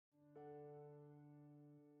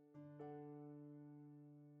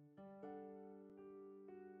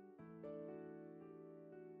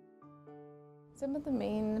Some of the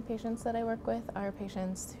main patients that I work with are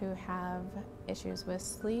patients who have issues with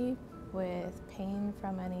sleep, with pain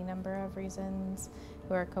from any number of reasons,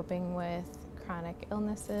 who are coping with chronic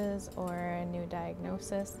illnesses or a new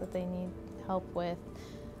diagnosis that they need help with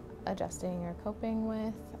adjusting or coping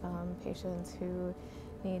with, patients who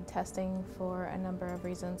need testing for a number of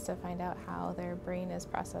reasons to find out how their brain is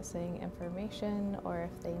processing information, or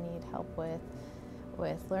if they need help with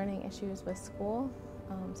learning issues with school.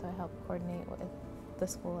 So I help coordinate with the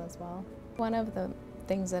school as well. One of the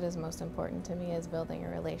things that is most important to me is building a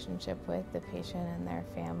relationship with the patient and their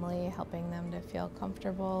family, helping them to feel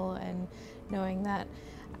comfortable and knowing that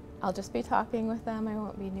I'll just be talking with them. I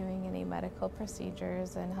won't be doing any medical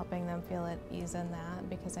procedures, and helping them feel at ease in that,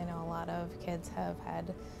 because I know a lot of kids have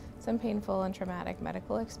had some painful and traumatic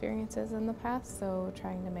medical experiences in the past, so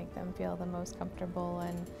trying to make them feel the most comfortable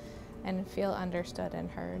and feel understood and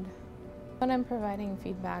heard. When I'm providing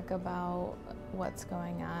feedback about what's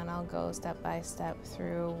going on, I'll go step by step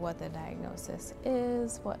through what the diagnosis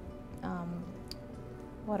is, what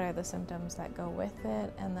are the symptoms that go with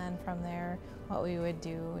it, and then from there what we would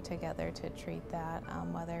do together to treat that,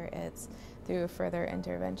 whether it's through further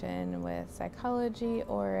intervention with psychology,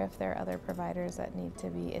 or if there are other providers that need to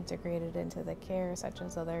be integrated into the care, such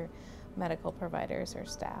as other medical providers or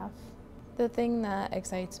staff. The thing that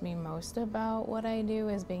excites me most about what I do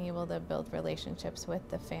is being able to build relationships with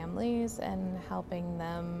the families and helping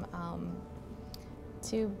them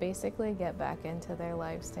to basically get back into their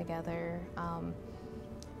lives together,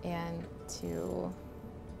 and to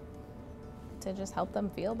just help them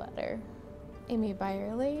feel better.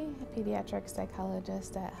 Byerley, pediatric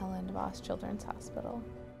psychologist at Helen DeVos Children's Hospital.